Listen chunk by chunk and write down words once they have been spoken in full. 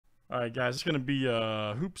All right, guys, it's going to be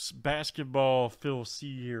Hoops Basketball Phil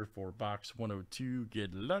C here for box 102.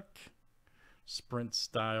 Good luck. Sprint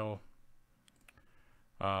style.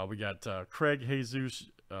 We got Craig, Jesus,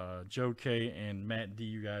 Joe K, and Matt D.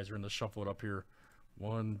 You guys are in the shuffle up here.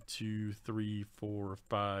 1, 2, 3, 4,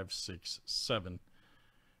 5, 6, 7.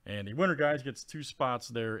 And the winner, guys, gets 2 spots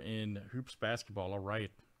there in Hoops Basketball. All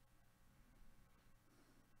right.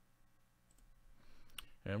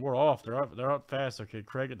 And we're off. They're up fast. Okay,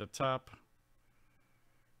 Craig at the top.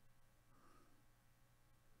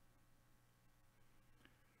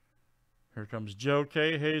 Here comes Joe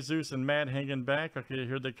K, Jesus, and Matt hanging back. Okay,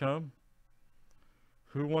 here they come.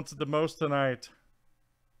 Who wants it the most tonight?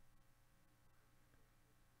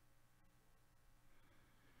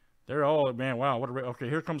 They're all, man, wow. What a okay,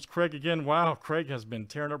 here comes Craig again. Wow, Craig has been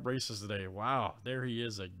tearing up races today. Wow, there he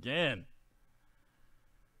is again.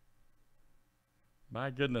 My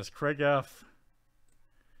goodness, Craig F.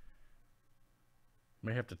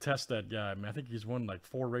 May have to test that guy. I mean, I think he's won like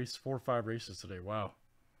 4 or 5 races today. Wow.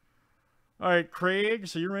 All right, Craig,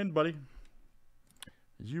 so you're in, buddy.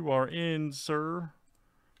 You are in, sir.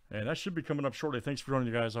 And that should be coming up shortly. Thanks for joining,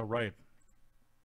 you guys. All right.